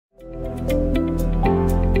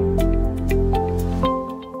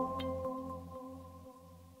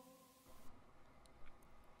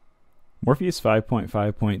Morpheus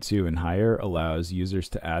 5.5.2 and higher allows users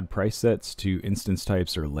to add price sets to instance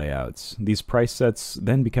types or layouts. These price sets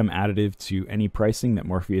then become additive to any pricing that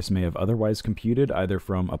Morpheus may have otherwise computed, either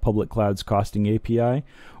from a public cloud's costing API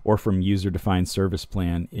or from user-defined service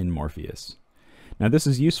plan in Morpheus. Now this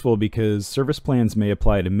is useful because service plans may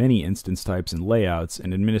apply to many instance types and layouts,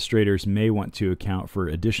 and administrators may want to account for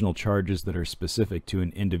additional charges that are specific to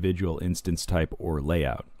an individual instance type or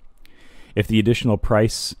layout. If the additional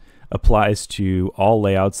price applies to all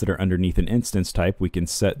layouts that are underneath an instance type, we can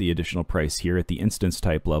set the additional price here at the instance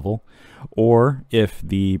type level. Or if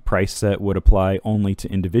the price set would apply only to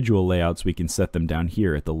individual layouts, we can set them down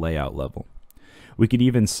here at the layout level. We could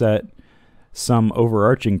even set some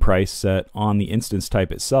overarching price set on the instance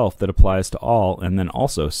type itself that applies to all, and then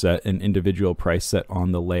also set an individual price set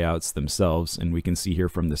on the layouts themselves. And we can see here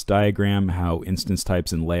from this diagram how instance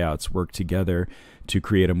types and layouts work together to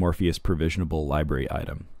create a Morpheus provisionable library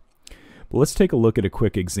item. But let's take a look at a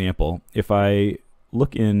quick example. If I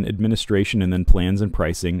look in administration and then plans and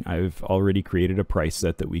pricing, I've already created a price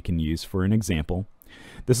set that we can use for an example.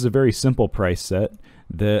 This is a very simple price set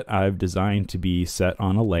that I've designed to be set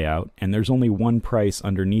on a layout, and there's only one price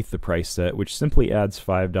underneath the price set, which simply adds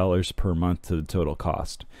 $5 per month to the total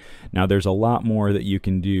cost. Now there's a lot more that you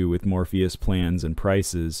can do with Morpheus plans and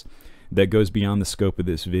prices that goes beyond the scope of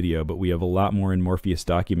this video, but we have a lot more in Morpheus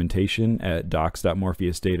documentation at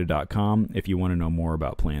docs.morpheusdata.com if you want to know more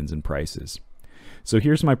about plans and prices. So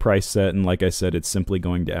here's my price set, and like I said, it's simply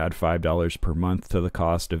going to add $5 per month to the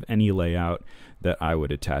cost of any layout that I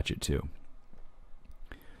would attach it to.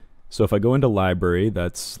 So if I go into library,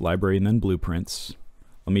 that's library and then blueprints.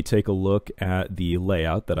 Let me take a look at the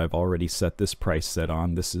layout that I've already set this price set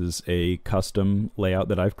on. This is a custom layout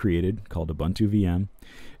that I've created called Ubuntu VM.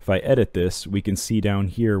 If I edit this, we can see down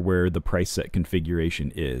here where the price set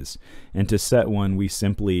configuration is. And to set one, we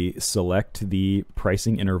simply select the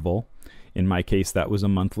pricing interval. In my case, that was a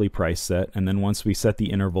monthly price set. And then once we set the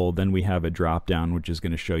interval, then we have a drop down which is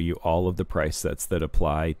going to show you all of the price sets that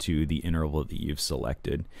apply to the interval that you've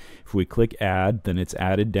selected. If we click add, then it's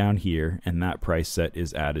added down here, and that price set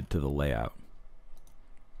is added to the layout.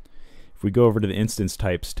 If we go over to the instance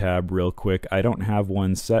types tab real quick, I don't have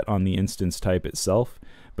one set on the instance type itself,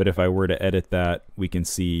 but if I were to edit that, we can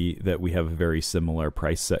see that we have a very similar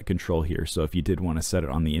price set control here. So if you did want to set it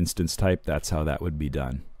on the instance type, that's how that would be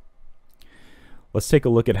done. Let's take a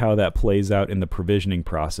look at how that plays out in the provisioning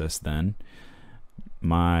process then.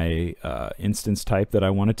 My instance type that I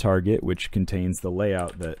want to target, which contains the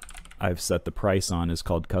layout that I've set the price on, is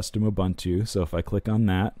called Custom Ubuntu. So if I click on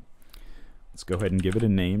that, let's go ahead and give it a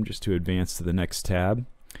name just to advance to the next tab.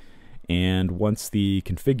 And once the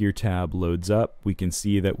Configure tab loads up, we can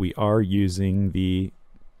see that we are using the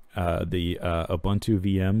Ubuntu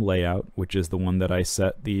VM layout, which is the one that I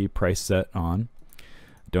set the price set on.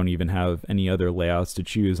 Don't even have any other layouts to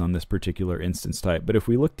choose on this particular instance type. But if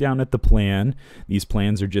we look down at the plan, these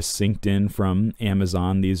plans are just synced in from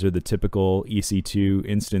Amazon. These are the typical EC2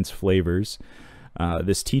 instance flavors.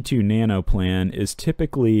 This T2 Nano plan is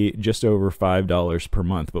typically just over $5 per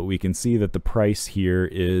month, but we can see that the price here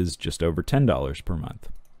is just over $10 per month.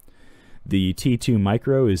 The T2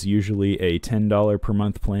 Micro is usually a $10 per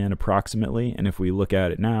month plan approximately, and if we look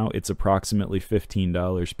at it now, it's approximately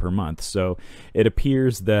 $15 per month. So it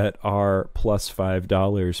appears that our plus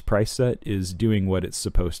 $5 price set is doing what it's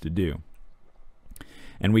supposed to do.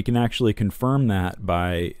 And we can actually confirm that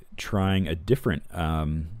by trying a different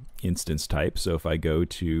instance type. So if I go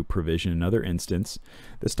to provision another instance,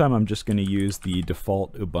 this time I'm just going to use the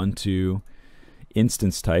default Ubuntu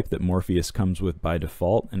instance type that Morpheus comes with by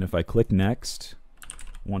default. And if I click next,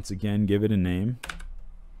 once again give it a name,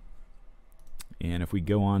 and if we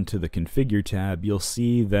go on to the Configure tab, you'll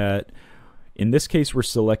see that in this case we're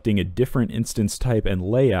selecting a different instance type and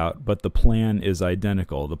layout, but the plan is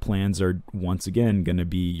identical. The plans are once again going to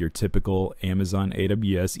be your typical Amazon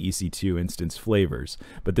AWS EC2 instance flavors,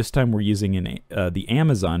 but this time we're using the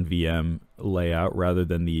Amazon VM layout rather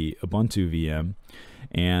than the Ubuntu VM.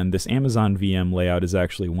 And this Amazon VM layout is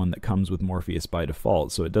actually one that comes with Morpheus by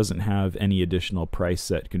default, so it doesn't have any additional price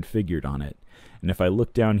set configured on it. And if I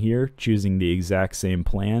look down here, choosing the exact same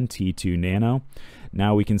plan, T2 Nano,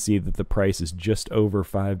 now we can see that the price is just over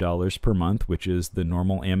 $5 per month, which is the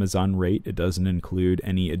normal Amazon rate. It doesn't include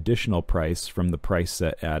any additional price from the price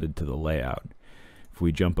set added to the layout. If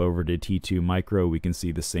we jump over to T2 Micro, we can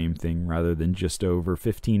see the same thing. Rather than just over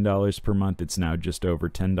 $15 per month, it's now just over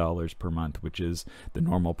 $10 per month, which is the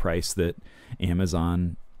normal price that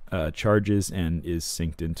Amazon charges and is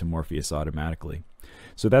synced into Morpheus automatically.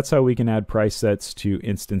 So that's how we can add price sets to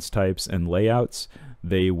instance types and layouts.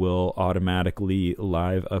 they will automatically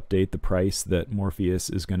live update the price that Morpheus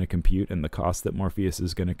is going to compute and the cost that Morpheus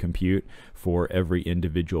is going to compute for every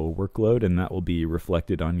individual workload, and that will be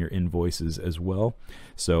reflected on your invoices as well.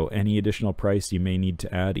 So any additional price you may need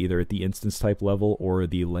to add either at the instance type level or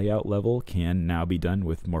the layout level can now be done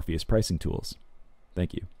with Morpheus pricing tools.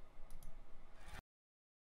 Thank you.